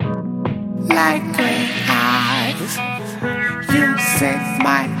like green eyes. You set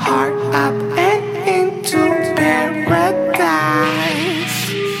my heart up and into paradise.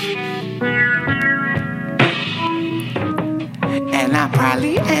 And I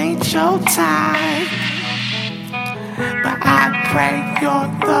probably ain't your type, but I pray you're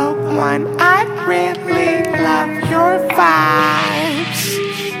the one. I really love your vibes.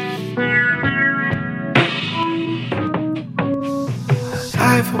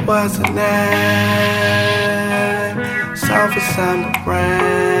 If it was a night, soft as summer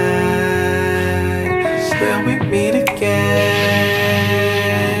rain, will we meet again?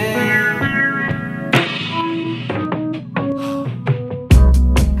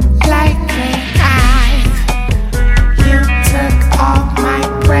 Like green eyes, you took all my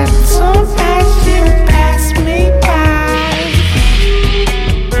breath soon as you passed me by.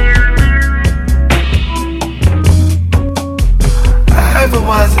 If it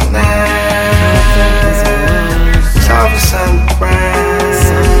was a night, soft as summer rain,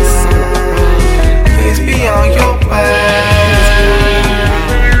 please be on your way.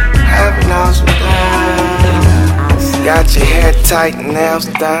 Having all some time. Got your hair tight, nails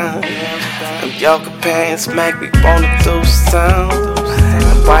done. Them yoga pants make me wanna do some.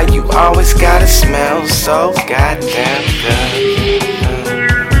 And why you always gotta smell so goddamn good?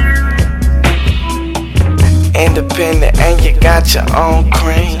 Independent and you got your own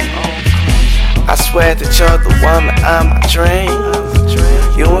cream. I swear that you're the woman of my dreams.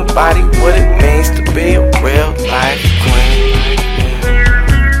 You embody what it means to be a real life queen.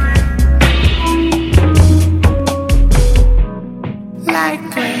 Like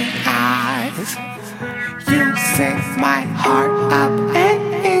green eyes, you set my heart up and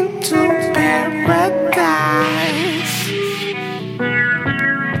into paradise.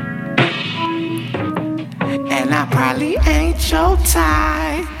 And I probably ain't your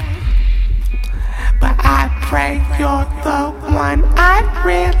type, but I pray you're the one. I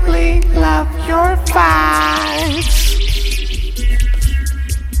really love your vibes.